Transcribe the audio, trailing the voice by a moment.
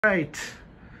Right.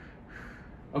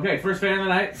 Okay, first fan of the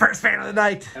night. First fan of the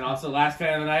night. And also last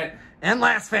fan of the night. And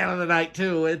last fan of the night,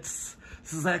 too. This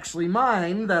is actually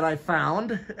mine that I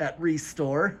found at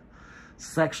Restore.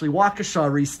 This is actually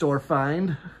Waukesha Restore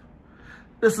find.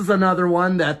 This is another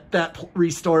one that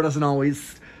Restore doesn't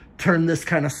always turn this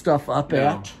kind of stuff up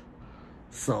at.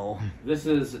 So. This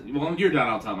is, well, you're done,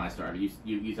 I'll tell my story.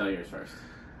 You tell yours first.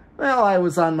 Well, I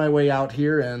was on my way out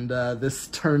here, and this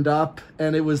turned up,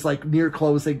 and it was like near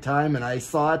closing time, and I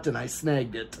saw it, and I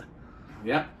snagged it.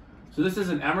 Yep. So this is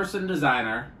an Emerson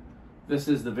Designer. This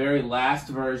is the very last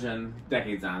version.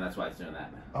 Decades on, that's why it's doing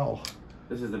that. Oh.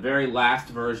 This is the very last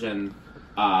version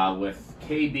with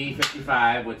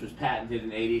KB55, which was patented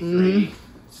in '83.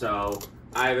 So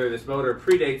either this motor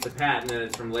predates the patent and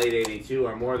it's from late '82,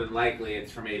 or more than likely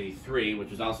it's from '83, which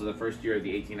was also the first year of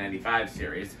the 1895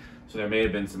 series. So there may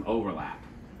have been some overlap.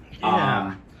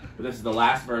 Yeah. But this is the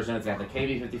last version. It's got the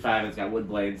KB55. It's got wood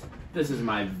blades. This is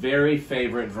my very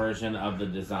favorite version of the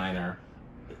Designer.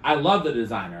 I love the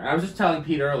Designer. I was just telling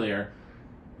Pete earlier,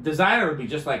 Designer would be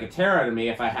just like a Terra to me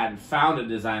if I hadn't found a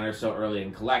Designer so early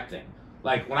in collecting.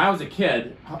 Like, when I was a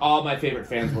kid, all my favorite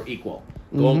fans were equal.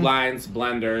 Gold Lines,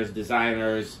 Blenders,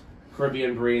 Designers,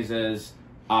 Caribbean Breezes,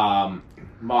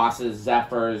 Mosses,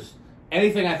 Zephyrs.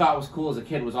 Anything I thought was cool as a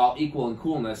kid was all equal in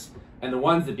coolness, and the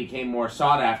ones that became more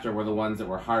sought after were the ones that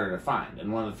were harder to find.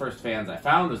 And one of the first fans I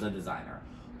found was a Designer.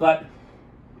 But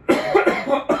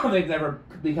they've never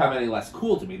become any less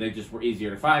cool to me. They just were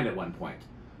easier to find at one point.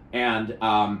 And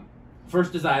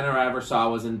first Designer I ever saw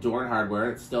was in Dorn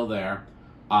Hardware. It's still there.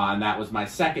 And that was my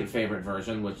second favorite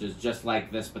version, which is just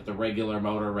like this, but the regular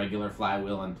motor, regular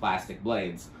flywheel, and plastic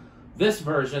blades. This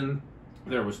version,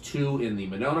 there was two in the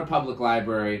Monona Public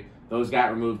Library. Those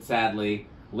got removed, sadly.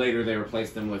 Later, they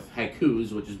replaced them with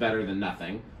Haikus, which is better than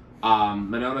nothing.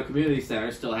 Monona Community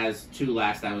Center still has two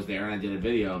last I was there, and I did a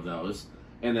video of those.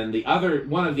 And then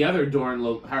one of the other Dorn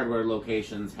Hardware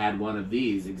locations had one of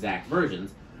these exact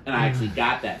versions. And I actually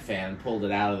got that fan, pulled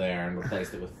it out of there, and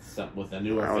replaced it with a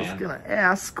newer fan. I was going to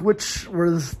ask, which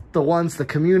were the ones, the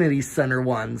community center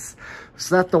ones? Was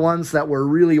that the ones that were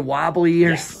really wobbly?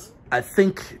 Yes. I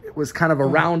think it was kind of a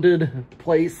rounded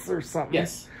place or something.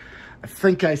 Yes. I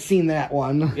think I seen that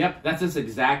one. Yep, that's this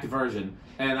exact version.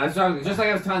 And just like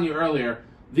I was telling you earlier,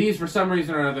 these, for some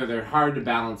reason or another, they're hard to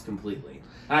balance completely.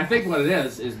 And I think what it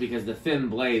is because the thin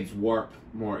blades warp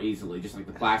more easily, just like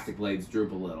the plastic blades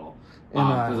droop a little.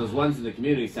 Because those ones in the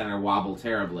community center wobble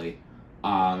terribly,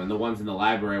 and the ones in the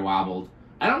library wobbled.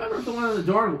 I don't remember if the one in the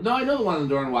Dorn... No, I know the one in the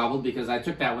Dorn wobbled because I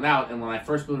took that one out, and when I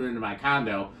first moved into my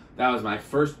condo, that was my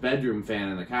first bedroom fan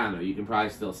in the condo. You can probably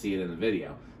still see it in the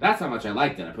video. That's how much I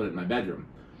liked it. I put it in my bedroom.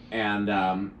 And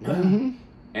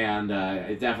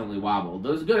it definitely wobbled. It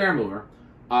was a good air mover.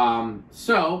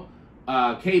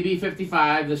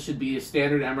 KB55, this should be a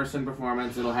standard Emerson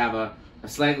performance. It'll have a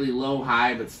slightly low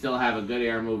high, but still have a good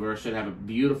air mover. Should have a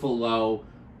beautiful low,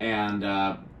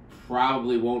 and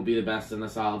probably won't be the best in the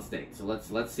solid state. So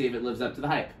let's see if it lives up to the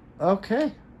hype.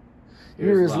 Okay.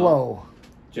 Here's low.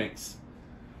 Jinx.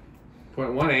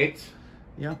 0.18.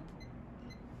 Yep.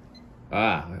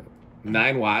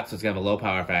 9 watts. So it's gonna have a low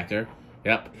power factor.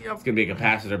 Yep. It's gonna be a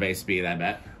capacitor-based speed, I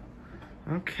bet.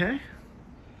 Okay.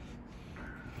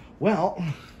 Well,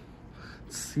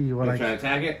 let's see what I try to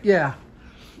tag it. Yeah.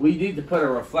 We need to put a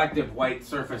reflective white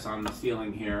surface on the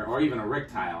ceiling here, or even a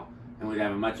Rick tile, and we'd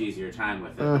have a much easier time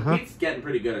with it. Pete's getting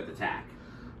pretty good at the tack.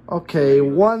 Okay,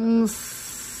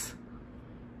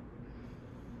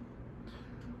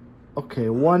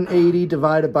 180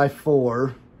 divided by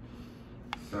 4.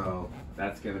 So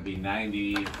that's going to be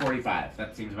 90/45.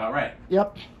 That seems about right.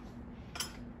 Yep.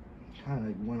 Kind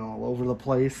of went all over the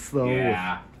place, though.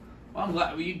 Yeah. Well, I'm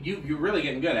glad you're really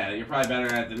getting good at it. You're probably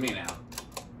better at it than me now.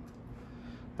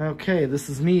 Okay, this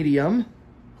is medium.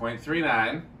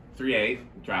 0.39,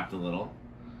 38, dropped a little.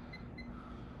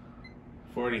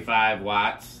 45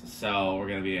 watts, so we're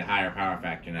going to be a higher power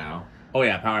factor now. Oh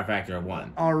yeah, power factor of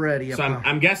 1. Already. So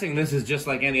I'm guessing this is just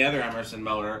like any other Emerson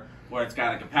motor, where it's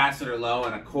got a capacitor low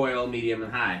and a coil medium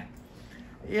and high.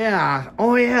 Yeah.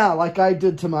 Oh yeah, like I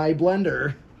did to my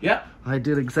blender. Yep. I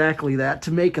did exactly that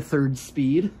to make a third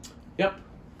speed. Yep.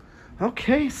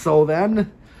 Okay, so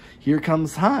then here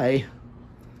comes high.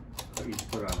 You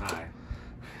should put it on high.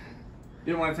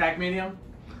 You don't want to tack medium?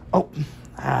 Oh.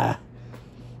 Up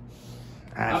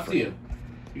to you.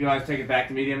 You can always take it back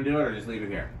to medium and do it, or just leave it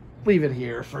here. Leave it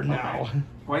here for now.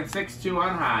 0.62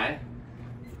 on high.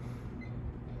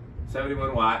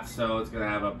 71 watts, so it's going to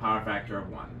have a power factor of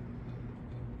 1.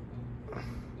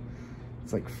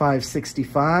 It's like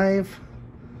 565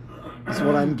 is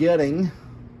what I'm getting.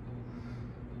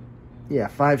 Yeah,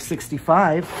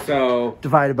 565. So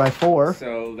divided by 4.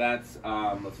 So that's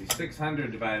let's see,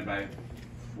 600 divided by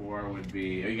 4 would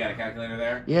be. Oh, you got a calculator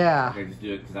there? Yeah. Okay, just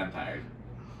do it because I'm tired.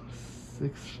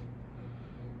 6.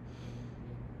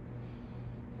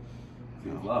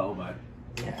 Seems low, but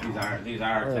Yeah.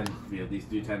 these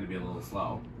do tend to be a little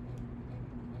slow.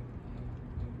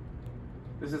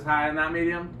 This is high and not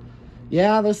medium.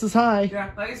 Yeah, this is high. Yeah,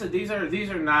 like I said, these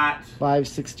are not.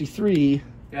 563.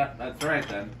 Yeah, that's right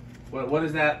then. What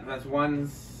is that? That's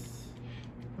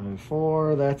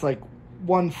 4. That's like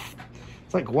one.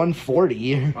 It's like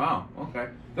 140. Wow. Okay.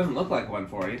 Doesn't look like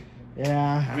 140.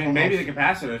 Yeah. I mean, maybe the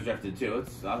capacitor's drifted too.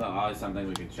 It's always something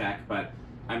we could check. But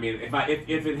I mean,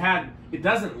 if it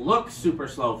doesn't look super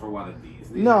slow for one of these.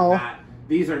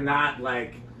 These are not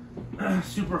like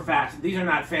super fast. These are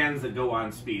not fans that go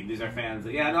on speed. These are fans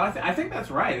that I think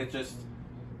that's right. It just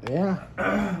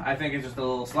I think it's just a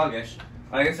little sluggish.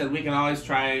 Like I said, we can always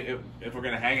try if we're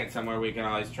going to hang it somewhere. We can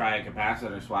always try a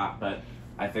capacitor swap. But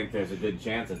I think there's a good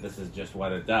chance that this is just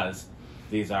what it does.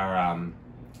 These are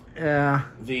the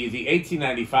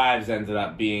 1895s ended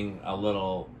up being a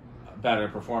little better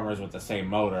performers with the same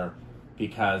motor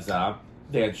because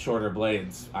they had shorter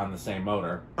blades on the same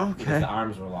motor. Okay. Because the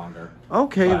arms were longer.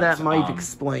 Okay, but, that might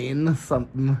explain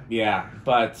something. Yeah,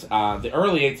 but the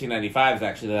early 1895s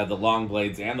actually that had the long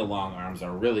blades and the long arms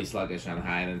are really sluggish on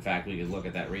high. And in fact, we could look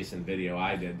at that recent video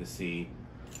I did to see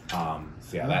how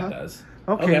that does.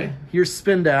 Okay. Here's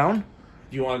spin down.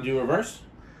 Do you want to do reverse?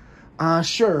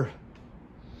 Sure.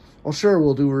 Well, sure,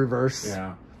 we'll do reverse.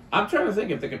 Yeah. I'm trying to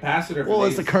think if the capacitor Well,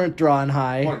 is the current draw on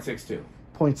high? 0.62.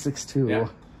 0.62. Yeah.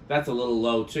 That's a little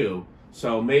low, too.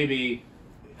 So maybe,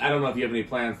 I don't know if you have any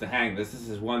plans to hang this. This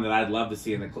is one that I'd love to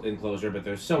see in the enclosure, but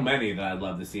there's so many that I'd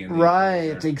love to see in the enclosure.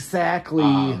 Right, exactly.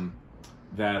 I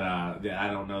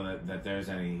don't know that there's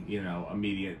any,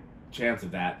 immediate chance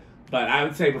of that. But I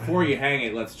would say before you hang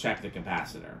it, let's check the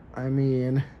capacitor. I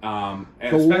mean,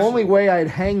 the only way I'd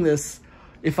hang this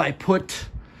if I put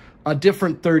a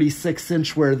different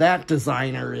 36-inch where that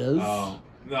designer is. Oh,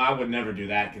 no, I would never do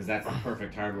that because that's the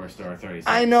perfect hardware store 36.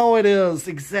 I know it is,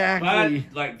 exactly.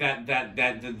 But like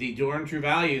the Durham True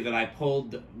Value that I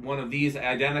pulled one of these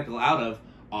identical out of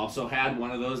also had one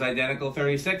of those identical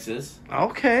 36s.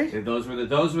 Okay. Those were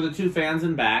the two fans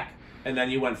in back. And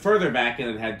then you went further back and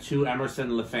it had two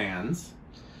Emerson Le fans.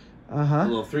 The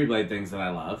little 3-blade things that I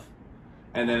love.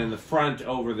 And then in the front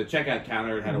over the checkout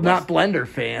counter it had a not blender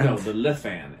fans. No, the Le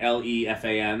fan.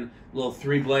 Lefan. Little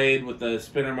 3-blade with the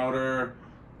spinner motor.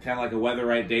 Kind of like a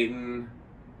Weatherite Dayton.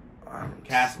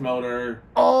 Cast motor.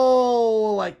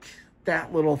 Oh, like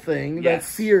that little thing. Yes. That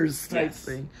Sears type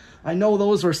thing. I know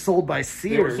those were sold by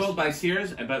Sears. They were sold by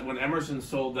Sears, but when Emerson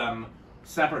sold them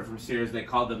separate from Sears, they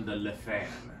called them the Le fan.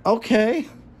 Okay.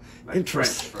 Like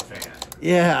interesting. French for fan.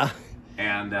 Yeah.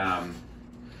 And,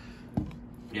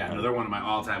 they're one of my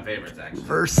all-time favorites, actually.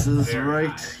 Versus very right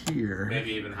high. here.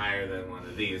 Maybe even higher than one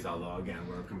of these, although, again,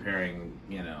 we're comparing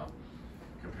 $100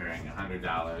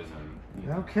 and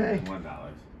okay. $1.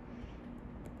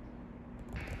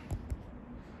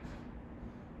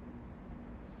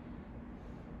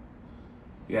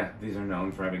 Yeah, these are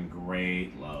known for having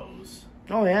great lows.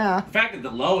 Oh, yeah. The fact that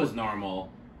the low is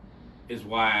normal is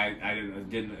why I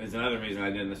didn't is another reason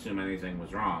I didn't assume anything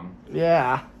was wrong.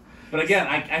 Yeah. But again,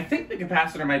 I think the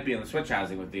capacitor might be in the switch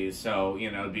housing with these, so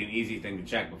it'd be an easy thing to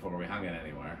check before we hung it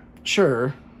anywhere.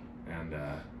 Sure. And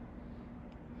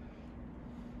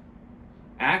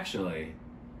actually,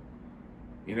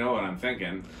 you know what I'm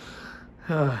thinking?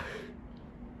 I've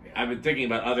been thinking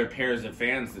about other pairs of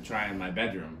fans to try in my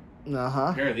bedroom.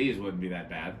 A pair of these wouldn't be that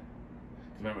bad.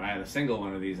 Remember, I had a single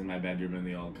one of these in my bedroom in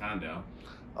the old condo.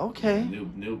 Okay.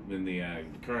 New in the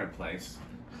current place,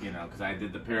 because I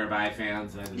did the pair of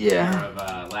iFans and I did the pair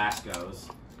of Lascos,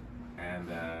 and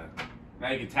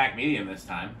now you can tack medium this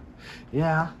time.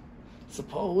 Yeah,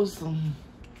 suppose.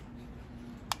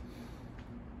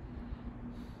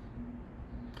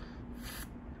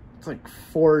 It's like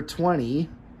 420.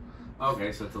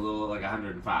 Okay, so it's a little like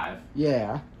 105.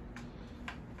 Yeah.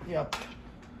 Yep.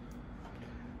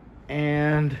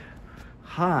 And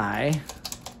high.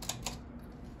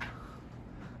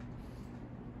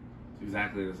 It's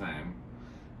exactly the same.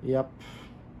 Yep.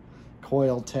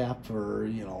 Coil tap or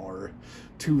or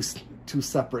two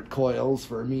separate coils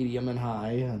for medium and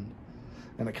high, and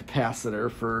a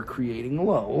capacitor for creating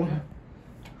low. Yeah.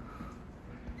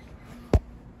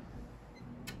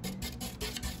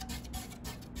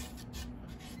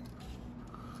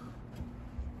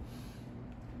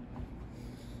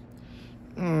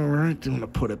 Alright, I'm gonna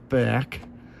put it back.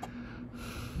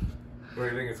 Where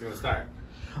do you think it's gonna start?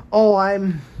 Oh,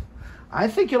 I'm I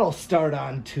think it'll start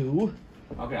on 2.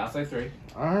 Okay, I'll say 3.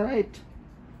 All right.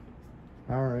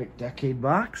 All right, decade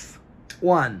box.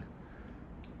 1,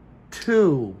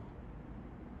 2.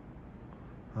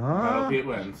 I hope Pete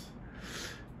wins.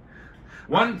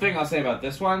 One thing I'll say about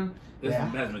this one, this Yeah.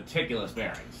 has meticulous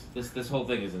bearings. This whole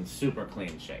thing is in super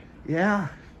clean shape. Yeah.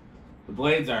 The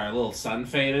blades are a little sun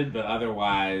faded, but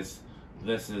otherwise,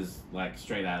 this is like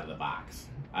straight out of the box.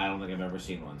 I don't think I've ever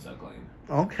seen one so clean.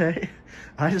 Okay.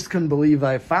 I just couldn't believe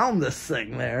I found this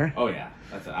thing there. Oh yeah,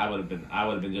 I would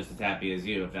have been just as happy as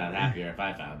you, if not happier, if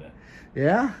I found it.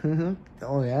 Yeah?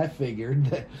 Oh, yeah, I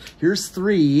figured. Here's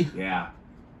 3. Yeah.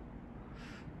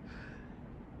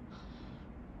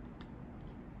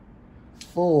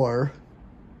 4.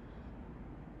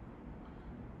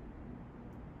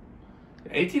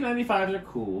 1895s are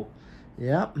cool.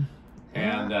 Yep.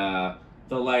 And the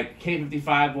like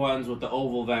K55 ones with the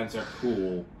oval vents are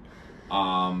cool.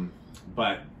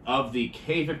 But of the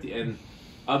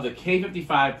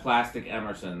K55 plastic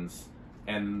Emersons,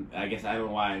 and I guess I don't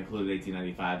know why I included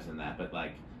 1895s in that, but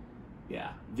like,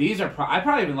 yeah, these are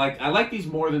I like these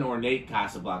more than ornate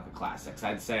Casablanca classics.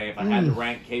 I'd say if I had to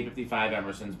rank K55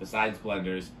 Emersons besides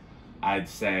blenders, I'd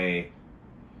say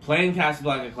plain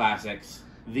Casablanca classics,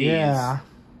 these,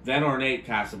 then ornate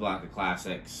Casablanca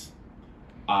classics,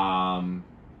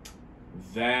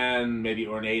 then maybe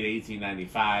ornate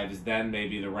 1895s, then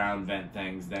maybe the round vent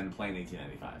things, then plain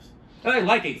 1895s. And I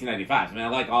like 1895s. I mean, I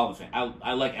like all the things.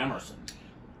 I like Emerson.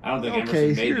 I don't think Emerson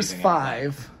made here's anything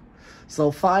 5.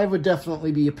 So 5 would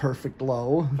definitely be a perfect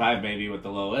low. 5 maybe what the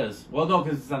low is. Well, no,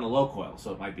 because it's on the low coil,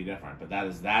 so it might be different. But that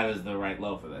is the right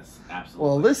low for this. Absolutely.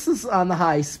 Well, this is on the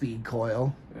high speed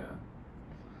coil. Yeah.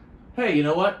 Hey, you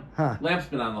know what? Huh. Lamp's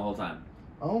been on the whole time.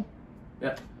 Oh.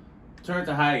 Yep. Turn it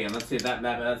to high again. Let's see if that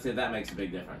makes a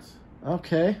big difference.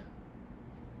 Okay.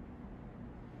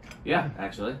 Yeah,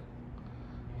 actually.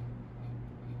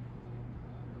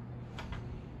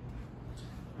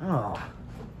 Oh.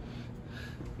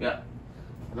 Yep.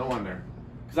 No wonder.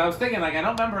 Because I was thinking, like, I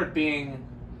don't remember it being...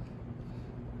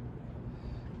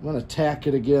 I'm going to tack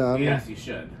it again. Yes, you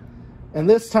should. And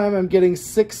this time I'm getting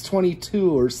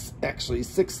 622, or actually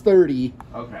 630.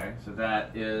 Okay, so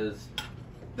that is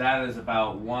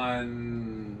about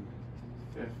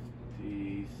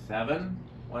 157,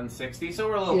 160. So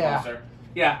we're a little closer.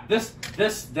 Yeah, this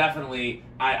definitely.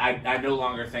 I no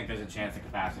longer think there's a chance the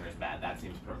capacitor is bad. That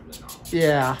seems perfectly normal.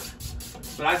 Yeah.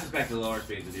 But I suspect the lower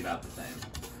speeds would be about the same.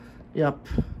 Yep.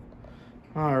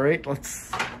 All right,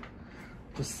 let's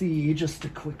just see, just to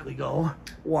quickly go.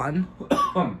 1,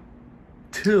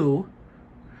 2.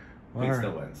 Pete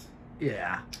still wins.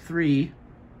 Yeah. 3,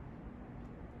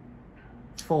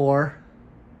 4.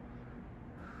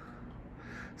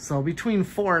 So between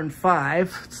 4 and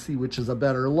 5, let's see which is a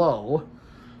better low.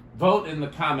 Vote in the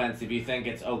comments if you think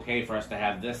it's okay for us to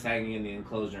have this hanging in the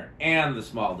enclosure and the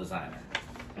small designer.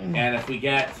 And if we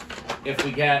get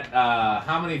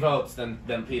how many votes,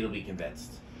 then Pete will be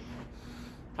convinced.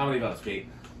 How many votes, Pete?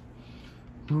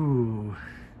 Ooh,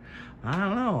 I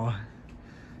don't know.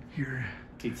 Here.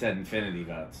 Pete said infinity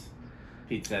votes.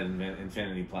 Pete said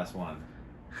infinity plus 1.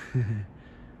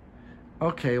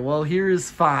 Okay, well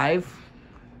here's 5.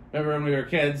 Remember when we were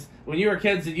kids? When you were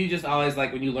kids, did you just always,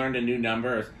 like, when you learned a new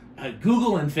number,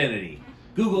 Google infinity,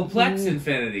 Googleplex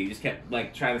infinity? You just kept,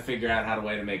 like, trying to figure out how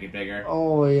to make it bigger.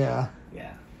 Oh, yeah.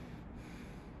 Yeah.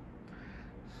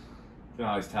 You can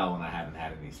always tell when I haven't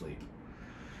had any sleep.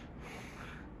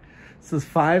 This is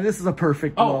 5. This is a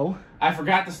perfect low. I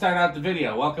forgot to start out the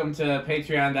video. Welcome to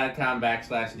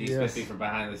patreon.com/DSpiffy for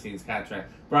behind the scenes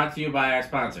contract. Brought to you by our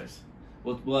sponsors.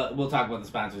 We'll talk about the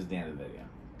sponsors at the end of the video.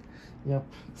 Yep.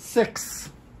 6,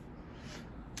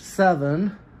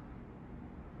 7,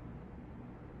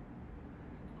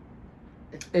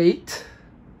 8.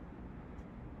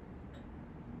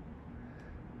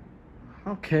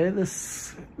 Okay,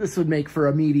 this would make for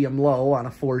a medium low on a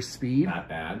 4-speed. Not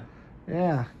bad.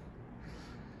 Yeah.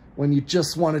 When you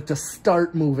just want it to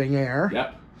start moving air.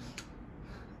 Yep.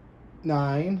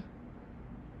 9,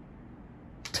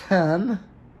 10.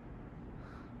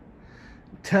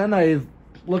 10, I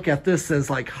look at this as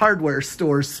like hardware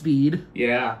store speed.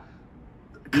 Yeah.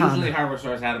 Usually hardware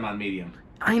stores had them on medium.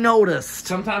 I noticed.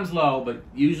 Sometimes low, but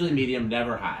usually medium,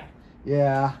 never high.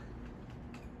 Yeah.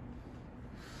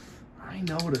 I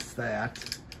noticed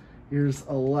that. Here's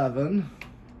 11.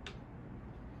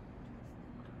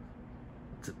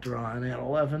 What's it drawing at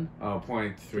 11? Oh,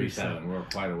 0.37. We're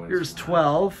quite a ways. Here's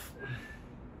 12.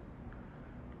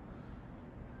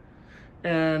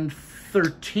 And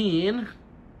 13.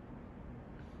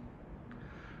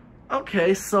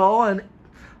 Okay, so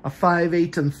a 5,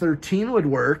 8, and 13 would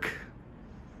work.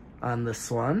 on this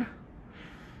one.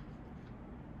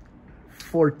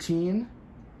 14,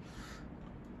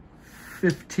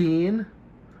 15,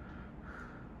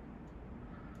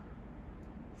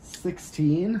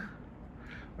 16,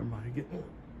 am I getting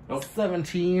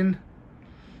 17,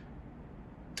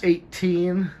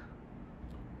 18,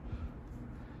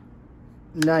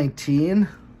 19,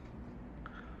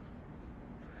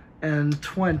 and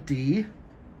 20.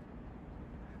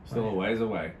 Still a ways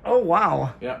away. Oh,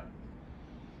 wow. Yep.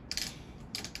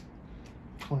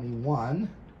 21.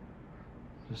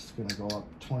 Just gonna go up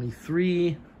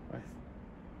 23.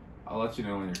 I'll let you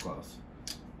know when you're close.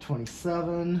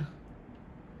 27.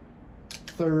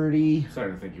 30.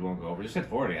 Starting to think you won't go over. Just hit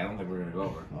 40. I don't think we're gonna go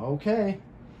over. Okay.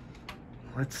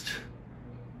 Let's.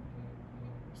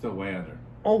 Still way under.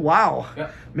 Oh, wow.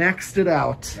 Yep. Maxed it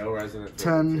out. No resident.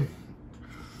 10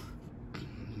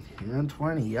 and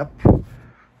 20. Yep.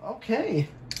 Okay.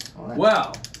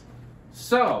 Well,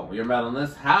 so you're meddling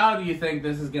this. How do you think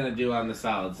this is gonna do on the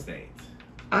solid state?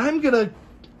 I'm gonna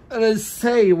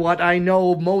say what I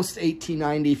know most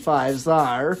 1895s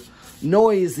are.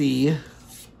 Noisy.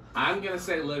 I'm gonna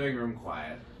say living room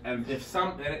quiet. And if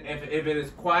it is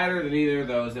quieter than either of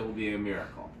those, it will be a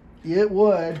miracle. It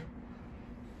would.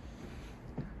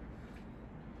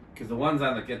 Because the ones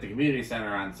at the community center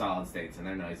are on solid states, and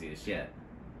they're noisy as shit.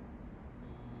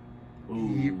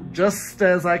 Ooh. Just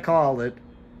as I called it.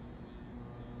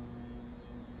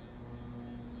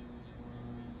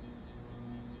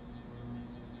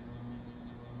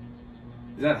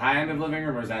 Is that high end of living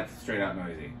room, or is that straight up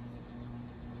noisy?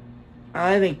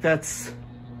 I think that's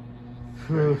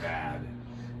Pretty bad.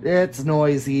 It's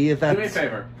noisy. That's... Do me a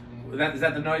favor. Is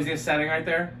that the noisiest setting right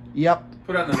there? Yep.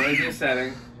 Put on the noisiest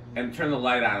setting and turn the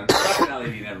light on. It's an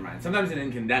LED, never mind. Sometimes an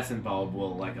incandescent bulb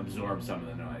will like absorb some of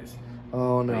the noise.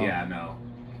 Oh no. But yeah, no.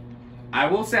 I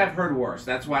will say I've heard worse.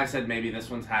 That's why I said maybe this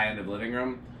one's high end of living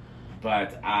room.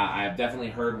 But I've definitely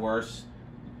heard worse.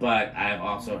 But I've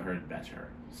also heard better.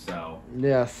 So.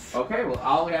 Yes. Okay, well,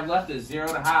 all we have left is 0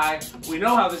 to high. We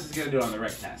know how this is going to do on the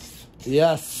Rick test.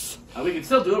 Yes. We can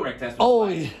still do a Rick test. Oh,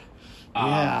 light.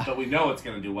 Yeah. But we know it's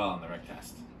going to do well on the Rick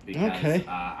test. Because Okay.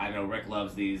 I know Rick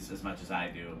loves these as much as I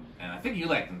do. And I think you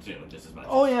like them too, just as much.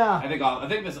 Oh, yeah. I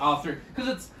think this all through.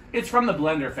 Because it's from the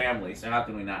Blender family, so how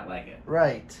can we not like it?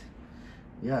 Right.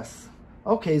 Yes.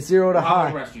 Okay, 0 to How high.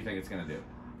 much rush do you think it's going to do?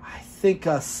 I think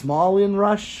a small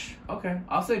inrush. Okay.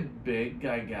 I'll say big,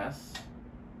 I guess.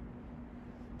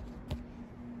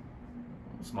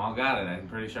 Small got it, I'm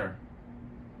pretty sure.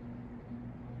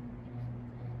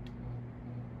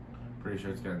 Pretty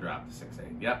sure it's going to drop to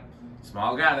 6.8. Yep.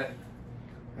 Small got it.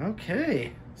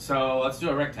 Okay. So let's do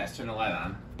a Rick test. Turn the light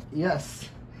on. Yes.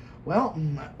 Well,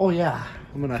 oh yeah.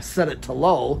 I'm going to set it to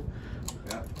low.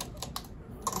 Yep.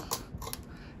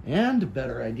 And a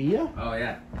better idea. Oh,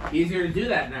 yeah. Easier to do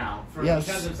that now Yes.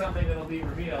 because of something that'll be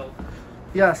revealed.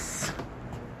 Yes.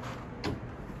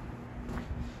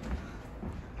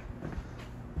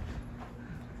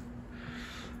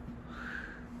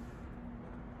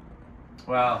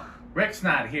 Well, Rick's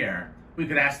not here. We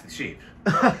could ask the sheep.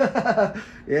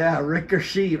 Yeah, Rick or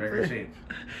sheep. Rick or sheep.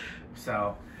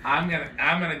 So I'm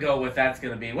gonna go with that's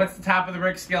gonna be what's the top of the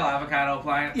Rick scale? Avocado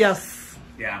appliance. Yes.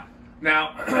 Yeah.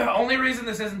 Now, only reason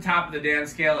this isn't top of the Dan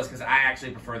scale is because I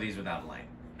actually prefer these without light.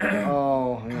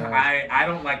 Oh, yeah. I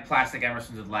don't like plastic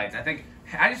Emersons with lights.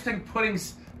 I just think putting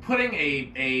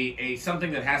a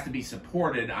something that has to be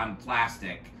supported on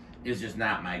plastic is just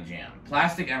not my jam.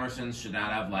 Plastic Emersons should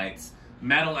not have lights.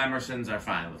 Metal Emersons are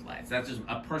fine with lights. That's just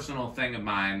a personal thing of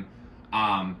mine.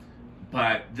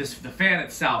 But the fan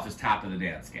itself is top of the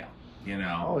Dan scale. You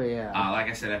know. Oh yeah.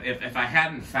 Like I said, if I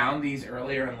hadn't found these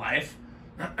earlier in life,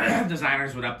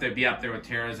 designers would be up there with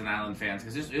Terras and Island fans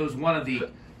because it was one of the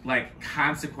like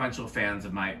consequential fans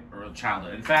of my early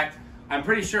childhood. In fact, I'm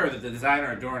pretty sure that the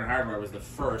designer at Doran Hardware was the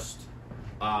first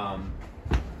fan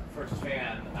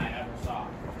I ever saw.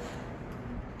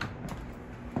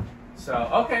 So,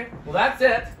 okay. Well, that's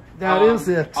it. That is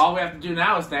it. All we have to do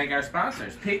now is thank our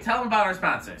sponsors. Pete, tell them about our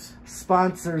sponsors.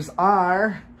 Sponsors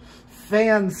are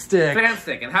FanStick.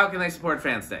 FanStick. And how can they support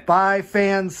FanStick? Buy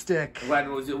FanStick.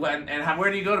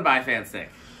 Where do you go to buy FanStick?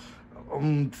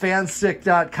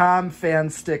 Fanstick.com,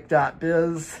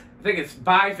 fanstick.biz. I think it's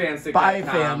buyfanstick.com. Buy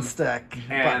FanStick.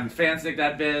 And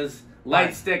fanstick.biz.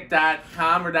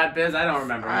 Lightstick.com or .biz. I don't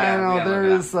remember. I don't know. There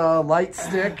is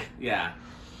Lightstick. Yeah.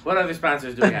 What other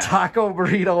sponsors do we have? Taco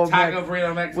Burrito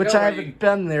Mexico. Which I haven't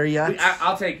been there yet.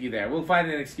 I'll take you there. We'll find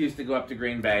an excuse to go up to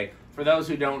Green Bay. For those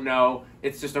who don't know,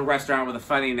 it's just a restaurant with a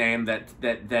funny name that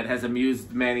has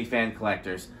amused many fan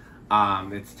collectors.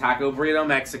 It's Taco Burrito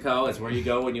Mexico. It's where you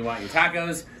go when you want your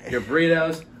tacos, your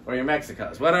burritos, or your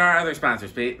Mexicos. What are our other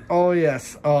sponsors, Pete? Oh,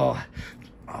 yes. Oh,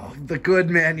 the Good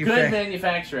Good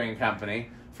Manufacturing Company.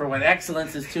 For when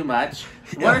excellence is too much.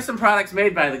 What are some products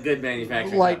made by the Good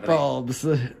Manufacturing Light Company? bulbs.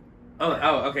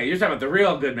 Oh, okay. You're talking about the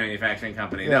real Good Manufacturing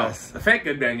Company. Yes. No, the fake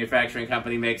Good Manufacturing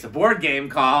Company makes a board game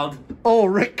called Oh,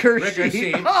 Rick Hershey. Rick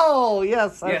Hershey. Oh,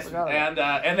 yes. Yes,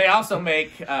 and they also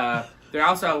make. They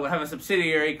also have a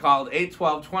subsidiary called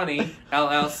 81220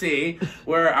 LLC,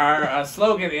 where our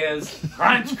slogan is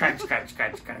crunch, crunch, crunch,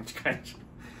 crunch, crunch, crunch.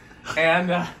 And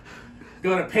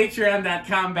go to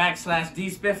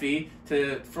patreon.com/dspiffy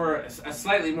for a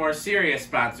slightly more serious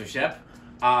sponsorship.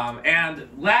 And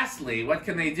lastly, what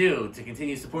can they do to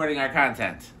continue supporting our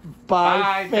content?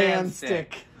 Buy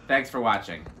Fanstick. Thanks for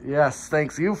watching. Yes,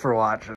 thanks you for watching.